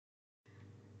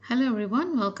Hello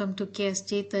everyone, welcome to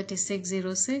KSG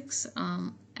 3606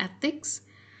 Ethics,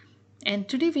 and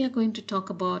today we are going to talk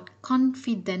about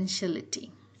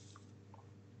confidentiality.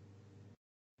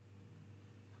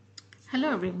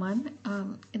 Hello everyone,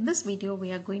 in this video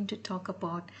we are going to talk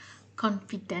about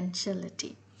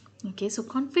confidentiality. Okay, so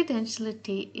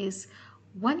confidentiality is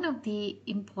one of the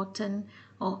important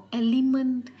or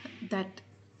element that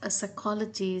a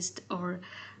psychologist or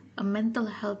a mental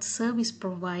health service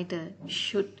provider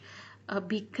should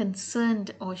be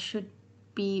concerned or should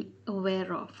be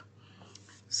aware of.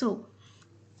 So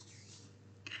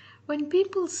when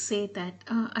people say that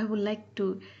I would like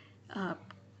to uh,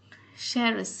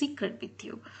 share a secret with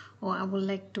you, or I would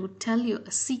like to tell you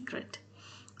a secret,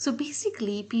 so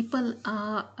basically people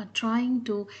are trying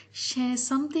to share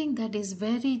something that is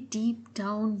very deep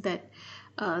down, that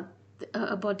uh,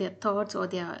 about their thoughts or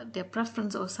their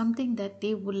preference, or something that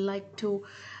they would like to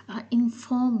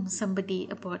inform somebody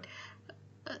about,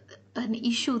 an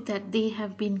issue that they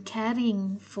have been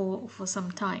carrying for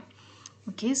some time.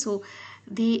 Okay, so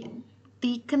they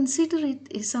consider it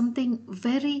is something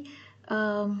very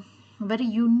very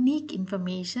unique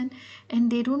information,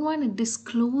 and they don't want to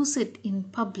disclose it in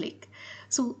public.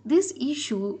 So this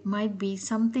issue might be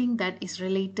something that is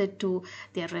related to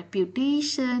their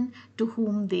reputation, to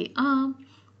whom they are.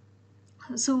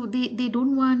 So they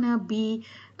don't want to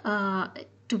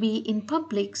be in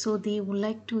public, so they would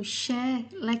like to share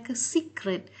like a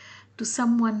secret to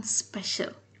someone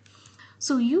special.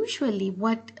 So usually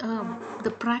what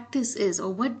the practice is,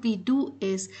 or what we do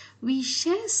is, we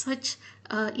share such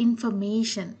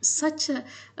information, such a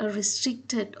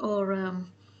restricted or a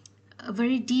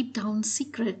very deep down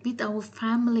secret with our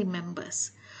family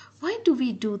members. Why do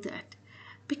we do that?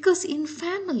 Because in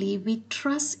family we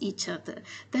trust each other.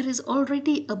 There is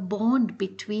already a bond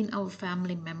between our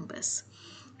family members.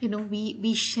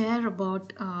 We share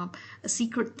about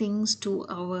secret things to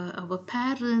our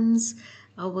parents,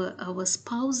 our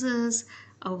spouses,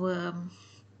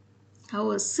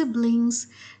 our siblings,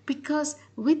 because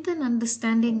with an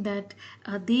understanding that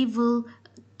they will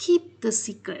keep the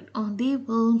secret, or they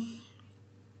will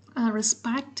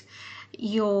respect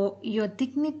your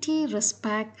dignity,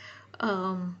 respect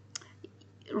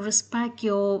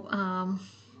your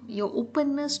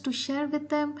openness to share with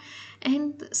them.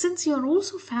 And since you're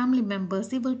also family members,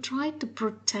 they will try to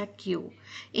protect you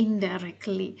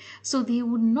indirectly, so they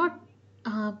would not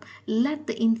let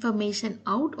the information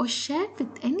out or share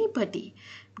with anybody.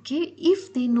 Okay,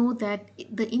 if they know that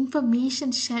the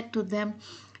information shared to them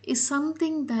is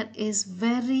something that is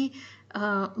very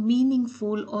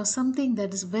meaningful, or something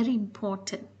that is very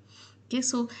important. Okay,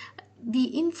 so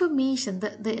the information,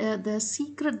 the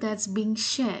secret that's being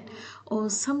shared, or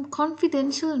some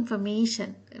confidential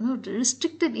information, the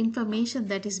restricted information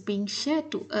that is being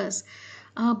shared to us,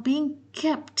 are being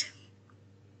kept,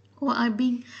 or are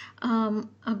being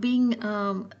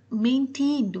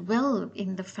maintained well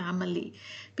in the family,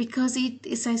 because it,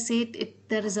 as I said,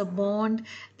 there is a bond,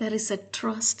 there is a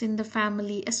trust in the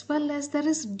family, as well as there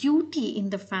is duty in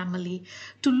the family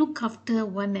to look after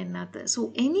one another.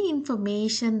 So any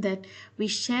information that we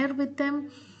share with them,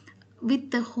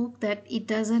 with the hope that it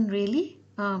doesn't really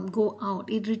go out,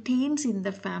 it retains in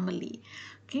the family.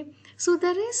 Okay, so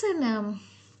there is an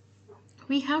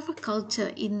we have a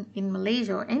culture in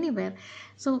Malaysia or anywhere.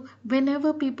 So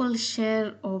whenever people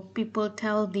share, or people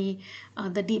tell the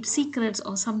deep secrets,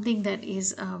 or something that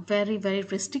is very very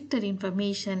restricted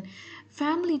information,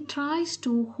 family tries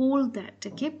to hold that.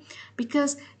 Okay,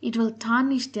 because it will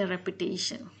tarnish their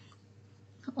reputation,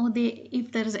 or they,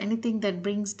 if there is anything that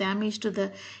brings damage to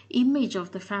the image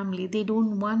of the family, they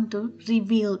don't want to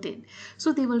reveal it,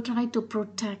 so they will try to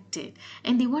protect it,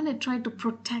 and they want to try to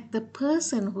protect the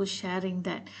person who's sharing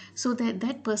that, so that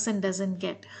that person doesn't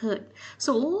get hurt.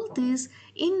 So all this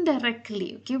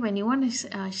indirectly, okay, when you want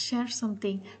to share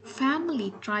something,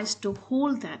 family tries to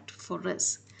hold that for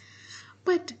us.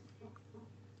 But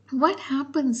what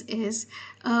happens is,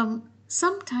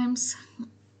 sometimes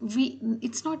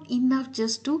it's not enough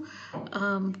just to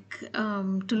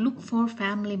look for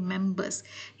family members.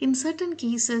 In certain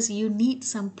cases you need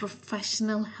some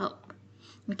professional help.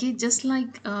 Okay, just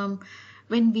like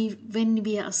when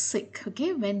we are sick,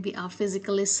 okay, when we are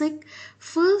physically sick,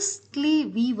 firstly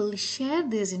we will share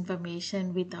this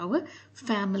information with our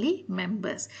family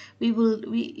members.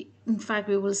 We in fact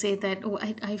we will say that, oh,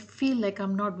 I feel like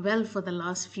I'm not well for the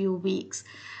last few weeks.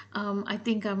 I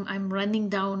think I'm running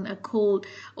down a cold,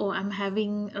 or I'm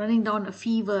running down a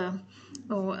fever,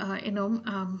 or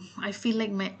I feel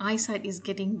like my eyesight is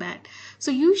getting bad.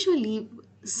 So usually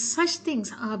such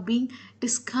things are being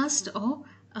discussed, or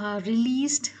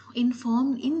released,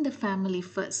 informed in the family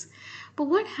first. But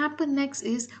what happened next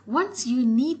is once you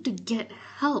need to get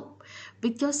help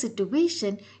with your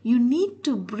situation, you need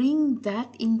to bring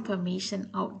that information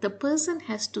out. The person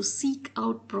has to seek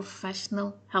out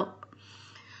professional help.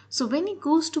 So when it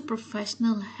goes to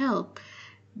professional help,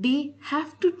 they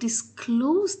have to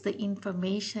disclose the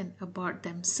information about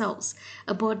themselves,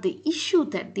 about the issue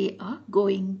that they are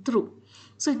going through.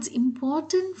 So it's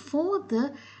important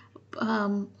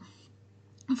um,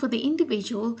 for the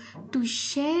individual to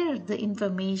share the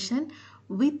information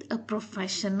with a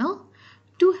professional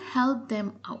to help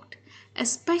them out,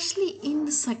 especially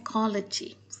in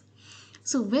psychology.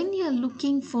 So when you are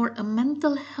looking for a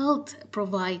mental health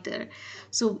provider,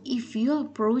 so if you are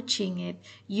approaching it,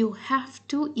 you have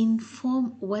to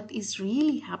inform what is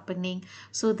really happening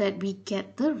so that we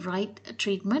get the right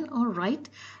treatment or right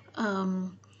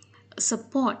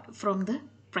support from the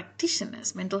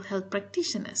practitioners, mental health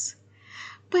practitioners.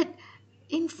 But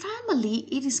in family,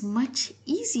 it is much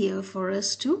easier for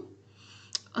us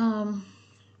um,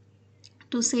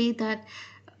 to say that,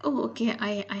 oh, okay,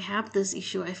 I have this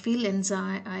issue. I feel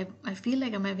anxiety. I feel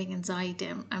like I'm having anxiety.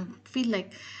 I feel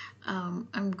like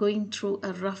I'm going through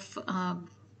a rough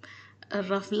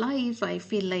life. I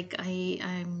feel like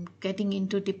I'm getting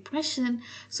into depression.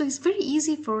 So it's very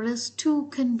easy for us to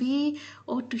convey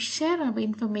or to share our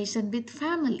information with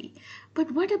family.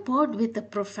 But what about with the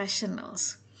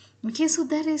professionals? Okay, so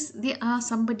they are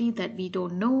somebody that we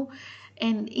don't know,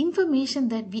 and information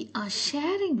that we are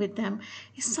sharing with them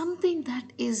is something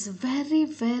that is very,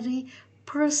 very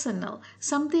personal,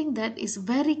 something that is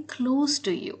very close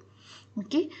to you.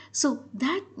 Okay, so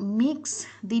that makes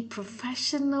the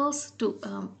professionals to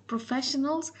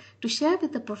share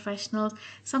with the professionals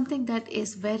something that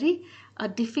is very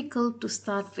difficult to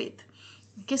start with.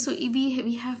 Okay, so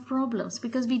we have problems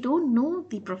because we don't know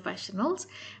the professionals,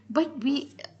 but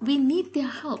we need their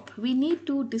help. We need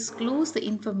to disclose the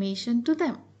information to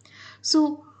them.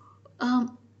 So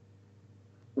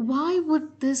why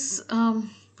would this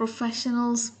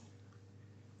professionals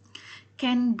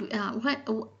can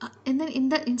and then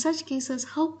in such cases,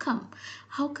 how come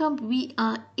we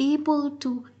are able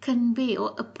to convey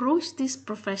or approach this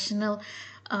professional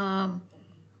um,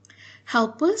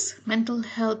 helpers, mental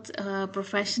health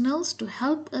professionals, to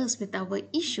help us with our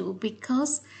issue?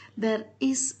 Because there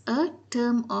is a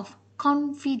term of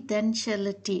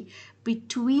confidentiality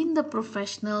between the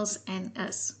professionals and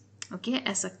us, okay,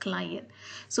 as a client.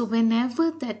 So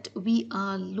whenever that we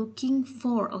are looking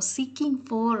for or seeking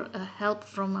for help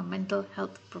from a mental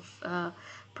health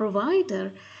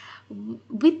provider,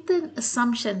 with the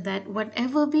assumption that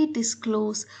whatever we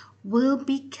disclose will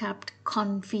be kept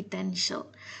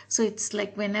confidential. So it's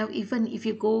like whenever, even if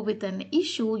you go with an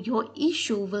issue, your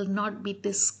issue will not be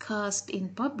discussed in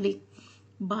public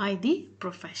by the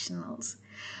professionals.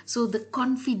 So the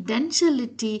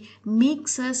confidentiality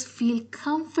makes us feel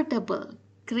comfortable,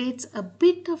 creates a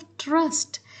bit of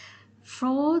trust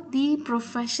for the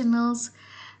professionals,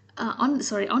 on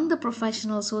the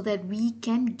professionals, so that we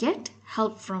can get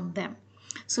help from them.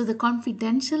 So the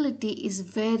confidentiality is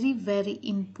very, very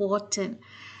important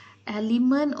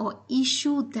element or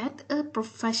issue that a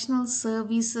professional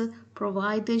service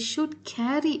provider should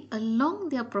carry along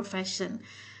their profession.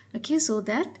 Okay, so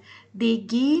that they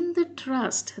gain the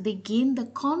trust, they gain the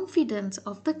confidence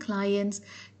of the clients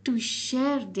to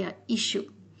share their issue.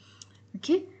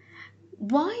 Okay,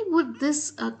 why would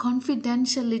this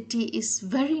confidentiality is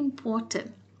very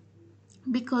important?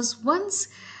 Because once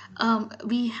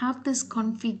we have this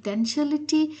um,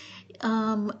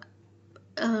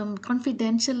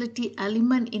 confidentiality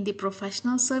element in the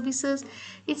professional services,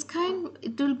 it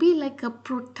will be like a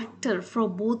protector for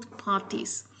both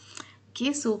parties.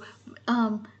 Okay, so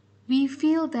we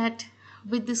feel that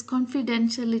with this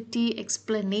confidentiality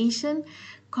explanation,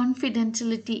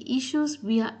 confidentiality issues,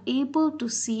 we are able to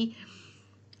see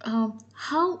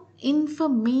how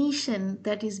information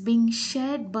that is being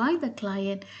shared by the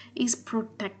client is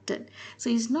protected. So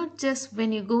it's not just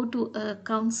when you go to a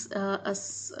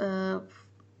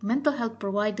mental health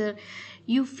provider,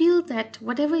 you feel that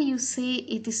whatever you say,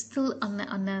 it is still on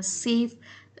a safe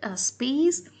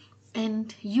space,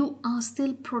 and you are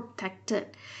still protected.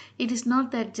 It is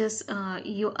not that just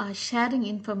you are sharing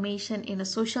information in a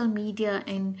social media,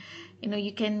 and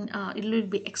you can it will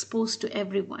be exposed to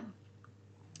everyone.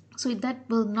 So that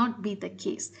will not be the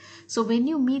case. So when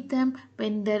you meet them,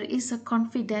 when there is a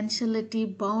confidentiality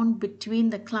bound between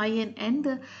the client and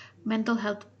the mental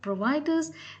health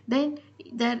providers, then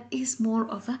there is more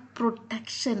of a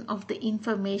protection of the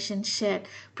information shared,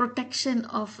 protection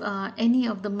of any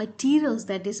of the materials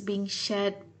that is being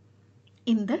shared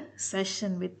in the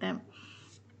session with them.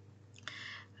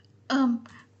 um,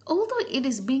 Although it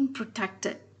is being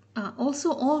protected,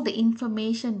 also all the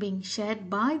information being shared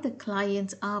by the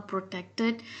clients are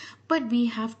protected, but we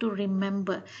have to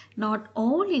remember not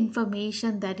all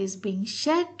information that is being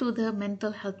shared to the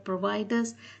mental health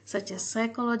providers such as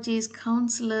psychologists,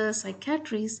 counselors,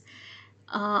 psychiatrists,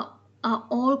 uh, are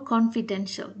all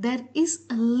confidential. There is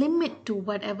a limit to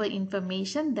whatever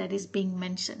information that is being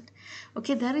mentioned.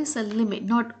 Okay, there is a limit.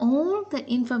 Not all the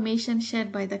information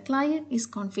shared by the client is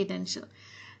confidential.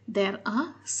 There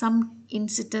are some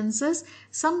incidences,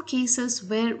 some cases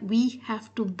where we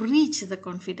have to breach the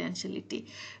confidentiality.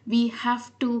 We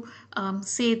have to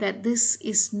say that this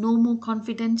is no more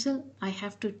confidential. I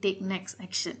have to take next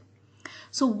action.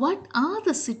 So, what are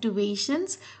the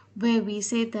situations where we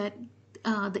say that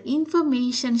the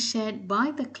information shared by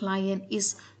the client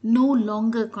is no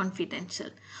longer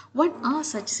confidential? What are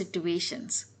such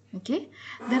situations? Okay,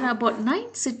 there are about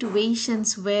 9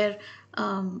 situations where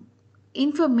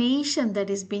information that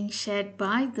is being shared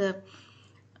by the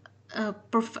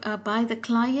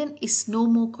client is no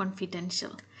more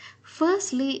confidential.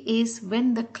 Firstly, is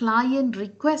when the client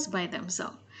requests by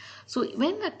themselves. So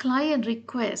when a client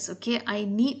requests, okay, I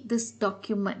need this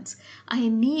documents, I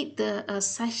need the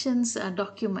sessions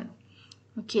document.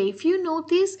 Okay, if you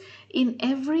notice in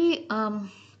every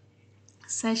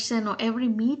session or every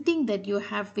meeting that you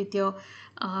have with your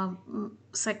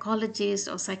psychologist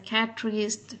or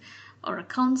psychiatrist or a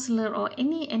counselor or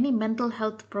any mental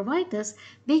health providers,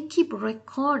 they keep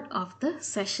record of the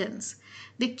sessions,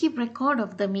 they keep record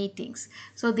of the meetings.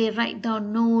 So they write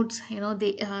down notes,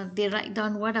 they write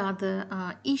down what are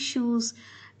the issues.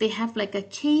 They have like a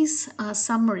case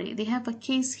summary, they have a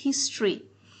case history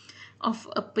of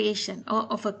a patient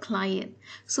or of a client.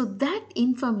 So that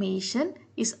information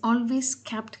is always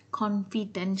kept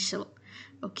confidential.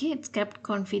 Okay, it's kept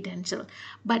confidential.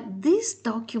 But these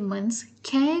documents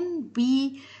can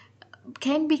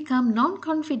become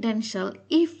non-confidential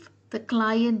if the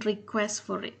client requests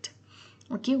for it.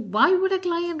 Okay, why would a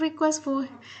client request for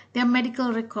their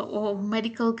medical record or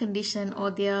medical condition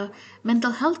or their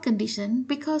mental health condition?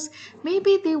 Because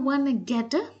maybe they want to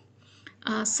get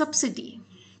a subsidy,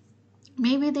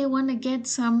 maybe they want to get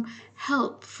some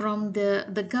help from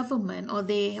the government, or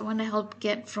they want to help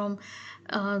get from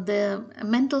the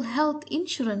mental health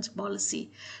insurance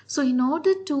policy. So in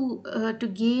order to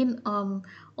gain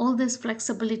all this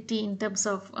flexibility in terms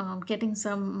of getting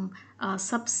some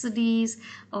subsidies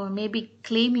or maybe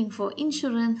claiming for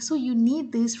insurance, so you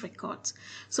need these records.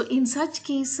 So in such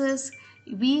cases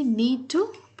we need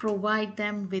to provide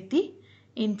them with the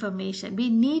information, we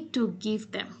need to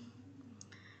give them.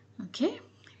 Okay,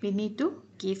 we need to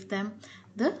give them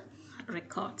the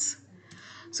records.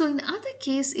 So in other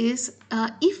case is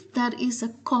if there is a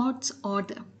court's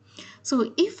order.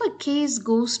 So if a case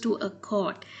goes to a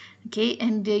court, okay,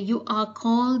 and you are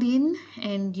called in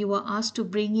and you are asked to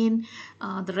bring in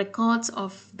the records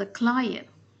of the client.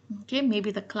 Okay,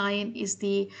 maybe the client is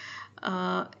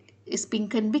is being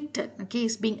convicted, okay,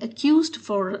 is being accused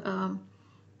for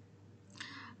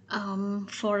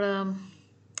for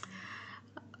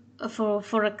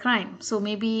for a crime. So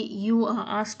maybe you are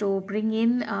asked to bring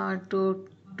in to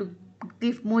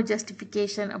give more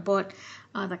justification about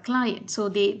the client. So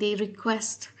they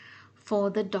request for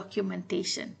the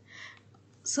documentation,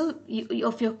 so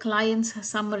of your client's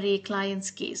summary,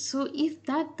 client's case. So if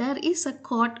that there is a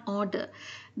court order,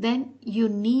 then you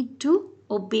need to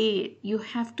obey it. You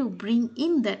have to bring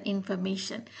in that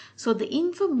information. So the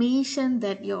information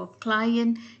that your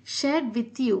client shared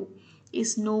with you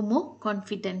is no more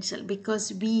confidential,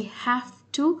 because we have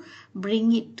to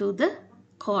bring it to the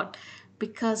court,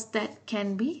 because that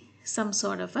can be some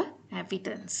sort of a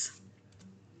evidence.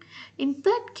 In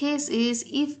that case is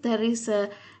if there is a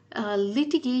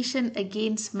litigation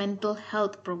against mental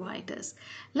health providers.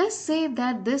 Let's say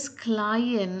that this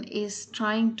client is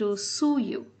trying to sue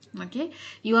you. Okay,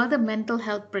 you are the mental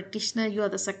health practitioner, you are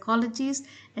the psychologist,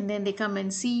 and then they come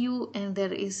and see you, and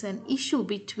there is an issue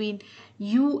between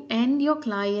you and your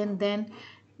client. Then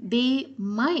they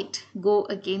might go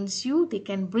against you, they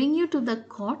can bring you to the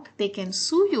court, they can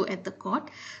sue you at the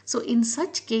court. So in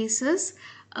such cases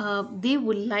they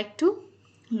would like to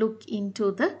look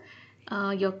into the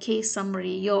your case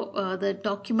summary, your the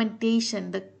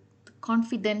documentation, the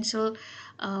confidential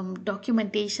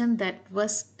documentation that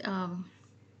was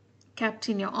kept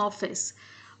in your office,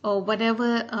 or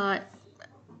whatever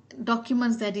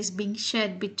documents that is being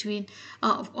shared between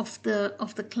of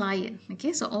the client.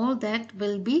 Okay, so all that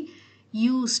will be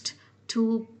used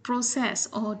to process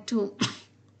or to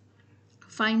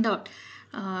find out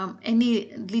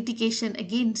any litigation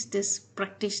against this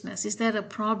practitioners? Is there a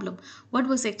problem? What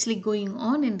was actually going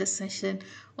on in the session,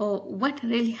 or what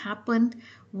really happened?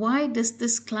 Why does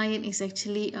this client is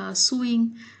actually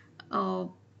suing, uh,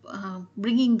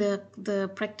 bringing the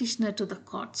practitioner to the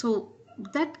court? So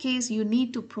that case, you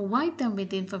need to provide them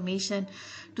with information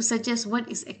to suggest what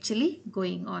is actually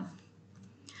going on.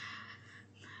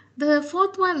 The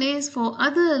fourth one is for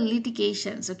other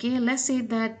litigations. Okay, let's say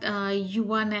that you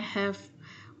want to have,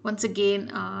 once again,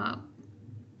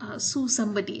 sue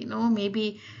somebody,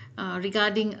 maybe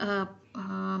regarding a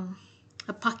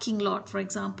parking lot, for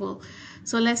example.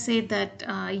 So let's say that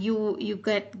you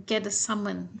get a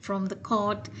summon from the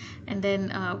court, and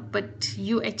then but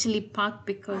you actually parked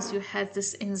because you had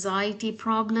this anxiety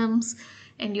problems,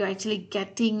 and you're actually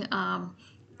getting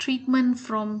treatment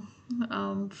from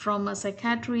a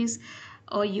psychiatrist,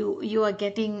 or you are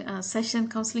getting a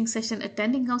counseling session,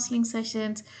 attending counseling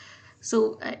sessions.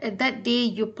 So at that day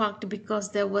you parked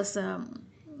because there was an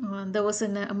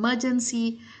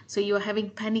emergency, so you are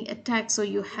having panic attacks, so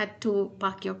you had to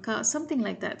park your car, something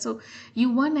like that. So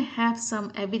you want to have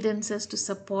some evidences to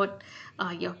support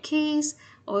your case,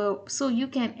 or so you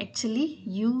can actually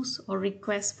use or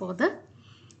request for the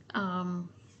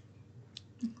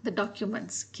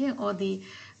documents, okay, or the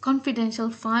confidential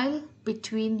file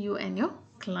between you and your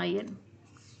client.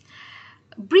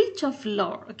 Breach of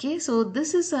law. Okay, so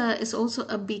this is also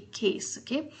a big case.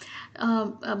 Okay,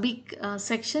 a big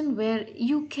section where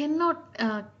you cannot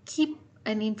keep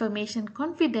an information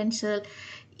confidential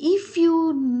if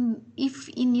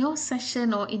in your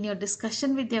session or in your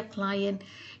discussion with your client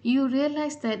you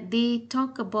realize that they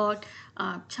talk about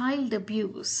child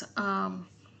abuse,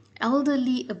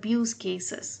 elderly abuse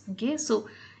cases. Okay, so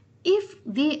if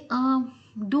they are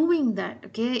doing that,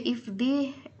 okay, if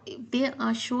they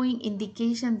are showing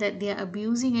indication that they are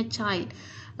abusing a child,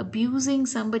 abusing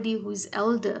somebody who is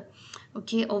elder,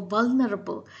 okay, or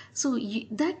vulnerable, so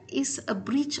that is a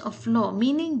breach of law,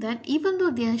 meaning that even though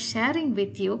they are sharing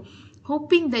with you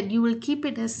hoping that you will keep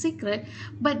it a secret,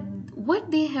 but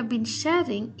what they have been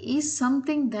sharing is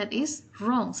something that is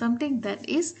wrong, something that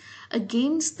is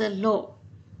against the law.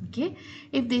 Okay,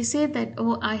 if they say that,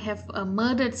 oh, I have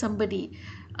murdered somebody,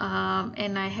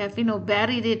 and I have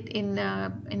buried it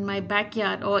in my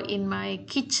backyard or in my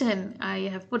kitchen, I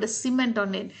have put a cement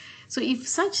on it. So if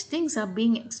such things are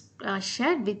being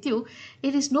shared with you,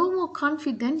 it is no more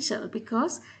confidential,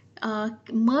 because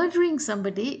murdering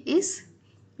somebody is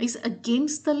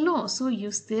against the law. So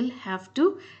you still have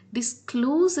to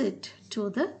disclose it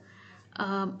to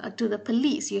the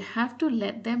police. You have to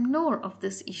let them know of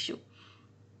this issue.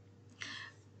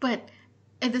 But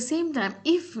at the same time,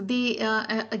 if they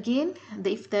again,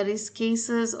 if there is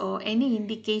cases or any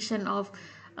indication of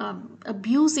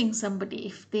abusing somebody,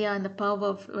 if they are in the power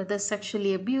of whether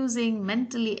sexually abusing,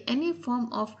 mentally, any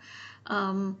form of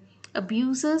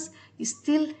abusers, you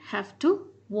still have to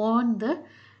warn the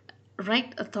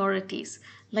right authorities.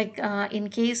 Like in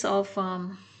case of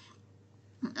in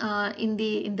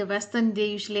the Western, they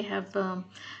usually have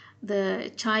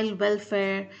the child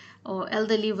welfare or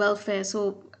elderly welfare.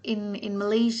 So in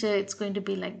Malaysia, it's going to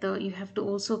be like you have to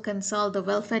also consult the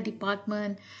welfare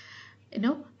department,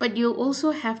 but you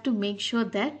also have to make sure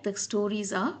that the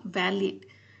stories are valid.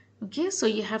 Okay, so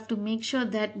you have to make sure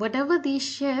that whatever they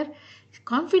share is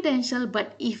confidential,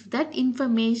 but if that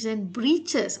information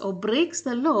breaches or breaks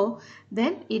the law,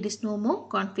 then it is no more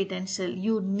confidential.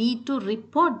 You need to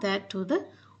report that to the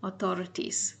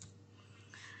authorities.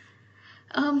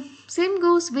 Same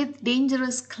goes with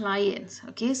dangerous clients.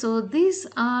 Okay, so these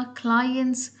are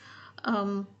clients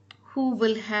who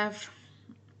will have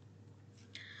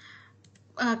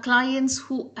clients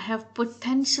who have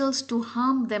potentials to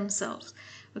harm themselves.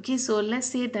 Okay, so let's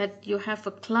say that you have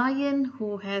a client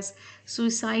who has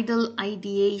suicidal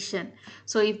ideation.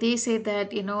 So if they say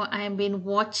that, I have been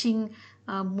watching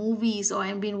movies, or I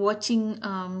have been watching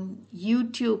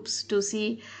YouTubes to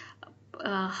see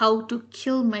how to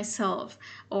kill myself,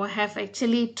 or have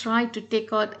actually tried to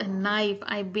take out a knife,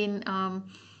 I've been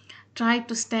tried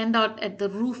to stand out at the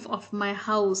roof of my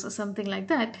house, or something like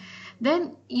that,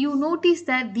 then you notice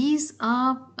that these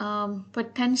are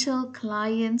potential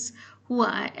clients who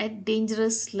are at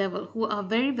dangerous level, who are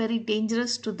very, very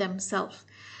dangerous to themselves.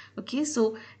 Okay,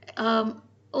 so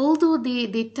although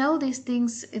they tell these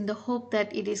things in the hope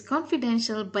that it is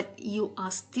confidential, but you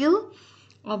are still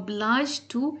obliged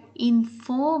to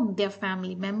inform their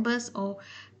family members or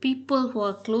people who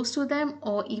are close to them,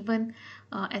 or even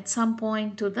at some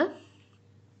point to the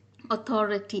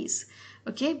authorities.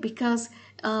 Okay, because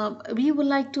we would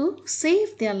like to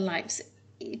save their lives.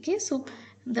 Okay, so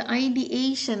the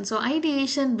ideation. So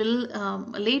ideation will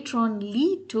later on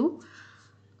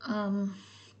um,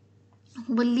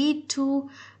 lead to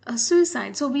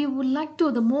suicide. So we would like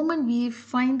to, the moment we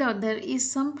find out there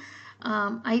is some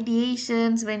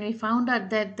ideations, when we found out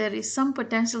that there is some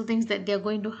potential things that they are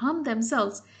going to harm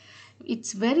themselves,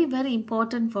 it's very very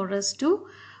important for us to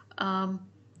um,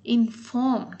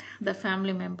 inform the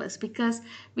family members, because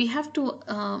we have to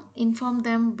inform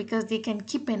them, because they can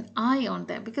keep an eye on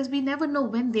them, because we never know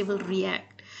when they will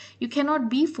react. You cannot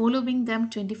be following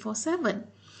them 24/7.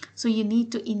 So you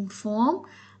need to inform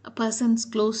a persons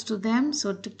close to them,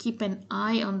 so to keep an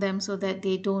eye on them so that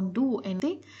they don't do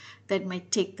anything that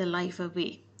might take the life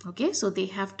away. Okay, so they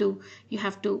have to, you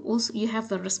have to also, you have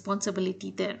the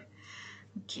responsibility there.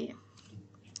 Okay.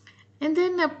 And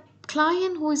then a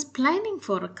client who is planning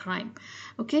for a crime.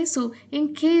 Okay, so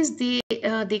in case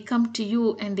they come to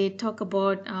you and they talk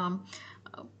about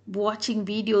watching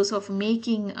videos of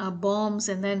making bombs,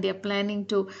 and then they're planning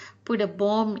to put a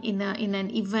bomb in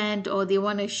an event, or they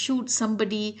want to shoot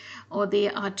somebody, or they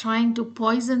are trying to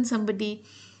poison somebody.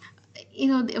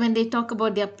 When they talk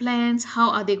about their plans,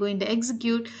 how are they going to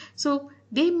execute? So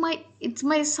it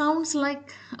might sounds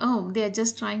like, oh, they are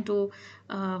just trying to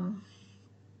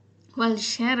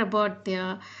share about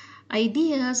their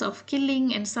ideas of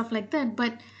killing and stuff like that.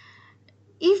 But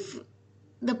if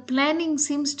the planning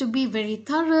seems to be very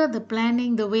thorough, the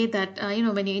planning, the way that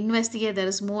when you investigate, there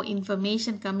is more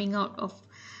information coming out of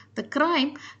the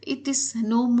crime, it is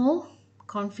no more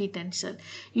confidential.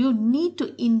 You need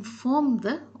to inform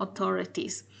the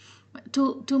authorities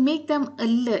to make them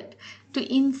alert,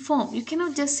 to inform. You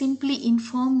cannot just simply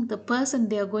inform the person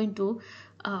they are going to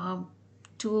uh,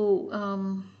 to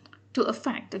um, to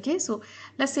affect. Okay, so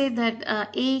let's say that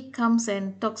A comes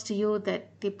and talks to you that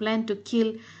they plan to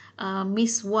kill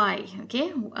Miss Y.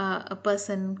 Okay, a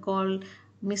person called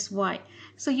Miss Y.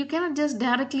 So you cannot just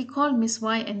directly call Miss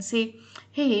Y and say,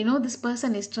 hey, this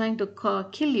person is trying to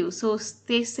kill you, so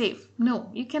stay safe. No,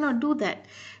 you cannot do that,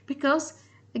 because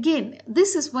again,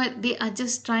 this is what they are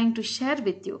just trying to share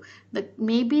with you, that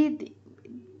maybe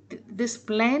this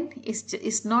plan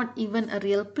is not even a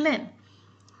real plan.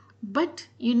 But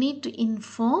you need to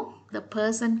inform the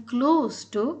person close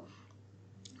to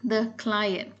the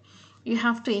client. You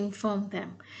have to inform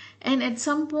them, and at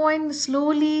some point,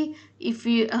 slowly, if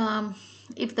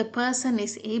the person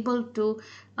is able to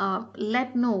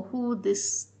let know who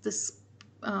this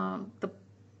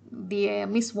the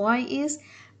Miss Y is,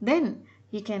 then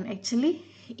you can actually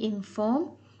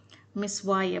inform Miss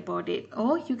Y about it,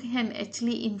 or you can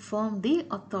actually inform the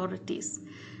authorities.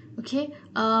 Okay,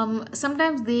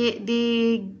 sometimes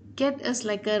they get us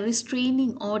like a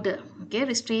restraining order. Okay,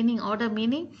 restraining order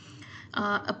meaning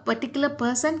a particular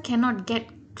person cannot get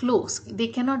close, they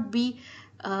cannot be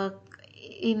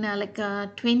in like a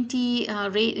 20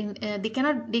 rate in, they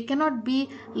cannot be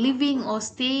living or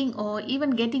staying or even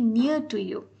getting near to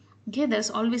you. Okay, there's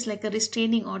always like a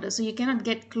restraining order, so you cannot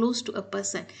get close to a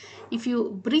person. If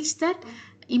you breach that,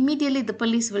 immediately the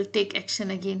police will take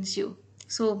action against you.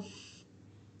 So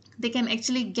they can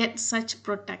actually get such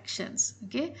protections.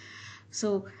 Okay,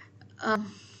 so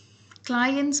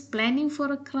clients planning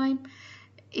for a crime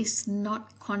is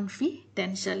not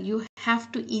confidential. You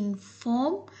have to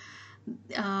inform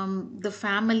the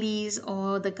families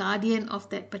or the guardian of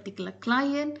that particular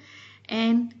client,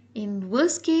 and in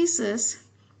worst cases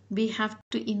we have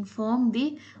to inform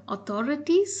the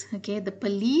authorities, okay, the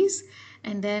police.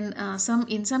 And then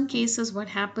in some cases what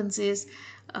happens is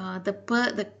the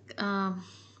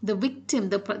victim,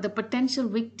 the potential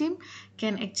victim,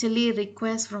 can actually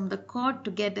request from the court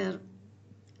to get a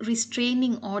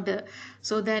restraining order,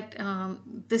 so that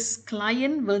this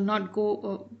client will not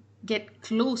go get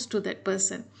close to that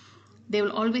person. They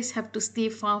will always have to stay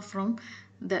far from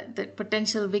that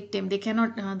potential victim. They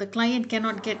cannot, the client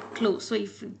cannot get close. So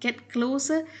if you get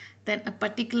closer than a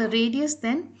particular radius,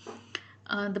 then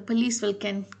the police will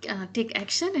can take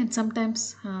action, and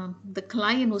sometimes the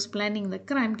client who's planning the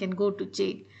crime can go to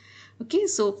jail. Okay,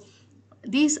 so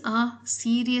these are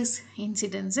serious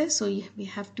incidences, so we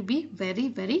have to be very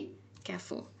very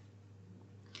careful.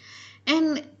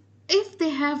 And if they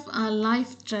have a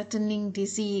life-threatening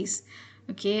disease,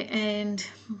 okay, and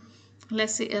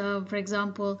let's say for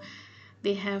example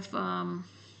they have um,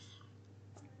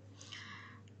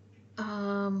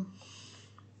 not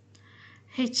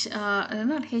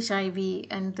HIV,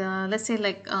 and let's say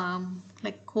like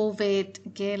COVID,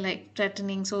 okay, like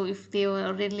threatening. So if they were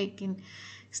already like in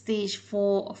stage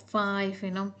 4 or 5,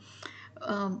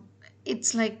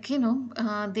 it's like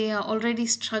they are already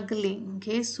struggling.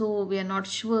 Okay, so we are not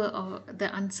sure of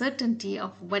the uncertainty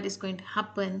of what is going to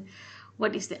happen,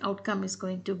 what is the outcome is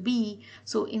going to be.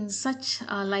 So in such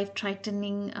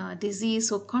life-threatening disease,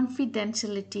 so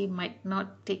confidentiality might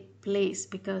not take place,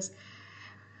 because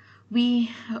we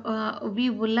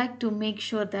would like to make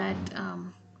sure that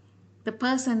the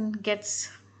person gets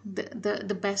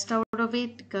the best out of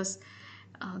it, because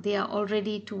they are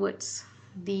already towards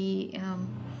the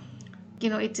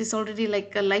it is already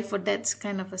like a life or death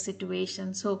kind of a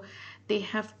situation. So we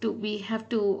have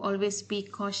to always be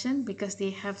caution, because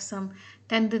they have some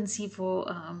tendency for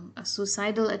a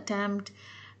suicide attempts,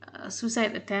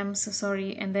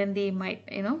 sorry, and then they might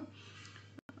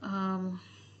um,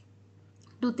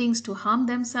 do things to harm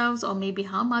themselves or maybe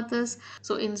harm others.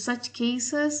 So in such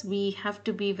cases we have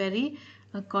to be very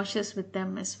cautious with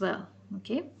them as well.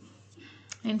 Okay.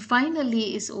 And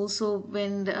finally is also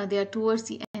when they are towards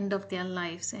the end of their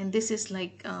lives, and this is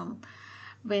like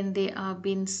when they are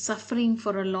been suffering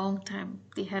for a long time.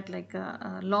 They had like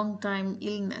a long time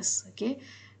illness, okay,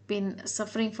 been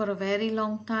suffering for a very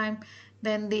long time.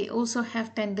 Then they also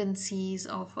have tendencies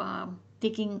of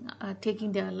taking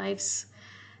their lives,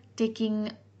 taking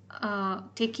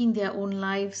their own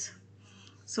lives.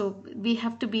 So we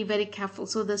have to be very careful.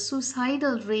 So the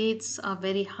suicidal rates are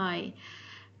very high,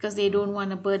 because they don't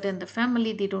want to burden the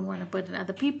family, they don't want to burden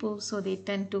other people. So they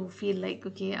tend to feel like,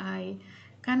 okay, I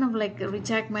kind of like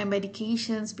reject my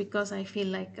medications, because I feel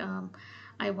like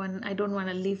I don't want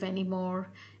to live anymore,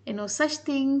 such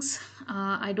things.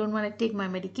 I don't want to take my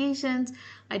medications,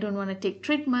 I don't want to take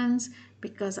treatments,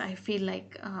 because I feel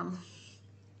like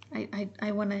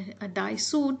I want to die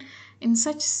soon. In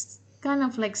such kind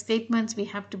of like statements, we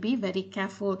have to be very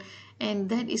careful, and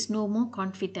that is no more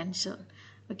confidential.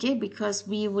 Okay, because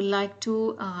we would like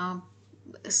to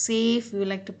save, we would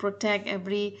like to protect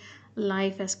every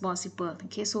life as possible.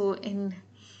 Okay, so in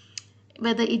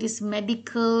whether it is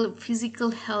medical,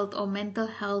 physical health or mental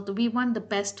health, we want the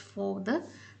best for the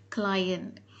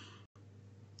client.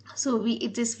 So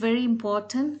it is very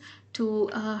important to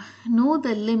know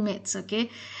the limits. Okay,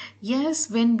 yes,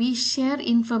 when we share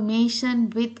information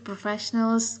with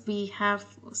professionals, we have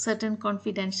certain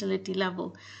confidentiality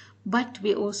level, but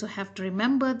we also have to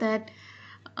remember that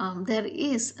there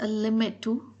is a limit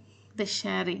to the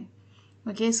sharing.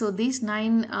 Okay, so these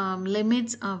 9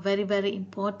 limits are very, very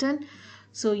important.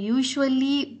 So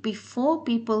usually before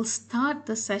people start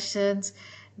the sessions,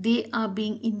 they are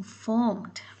being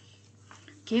informed.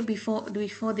 Okay,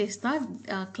 before they start,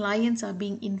 clients are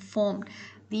being informed.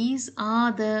 These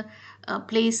are the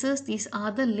places, these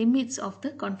are the limits of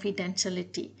the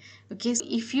confidentiality. Okay, so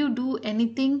if you do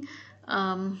anything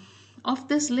of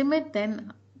this limit,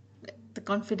 then the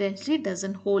confidentiality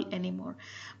doesn't hold anymore.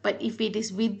 But if it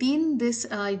is within this,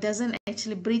 it doesn't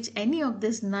actually breach any of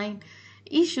these 9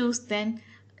 issues, then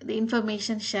the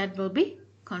information shared will be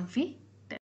confidential.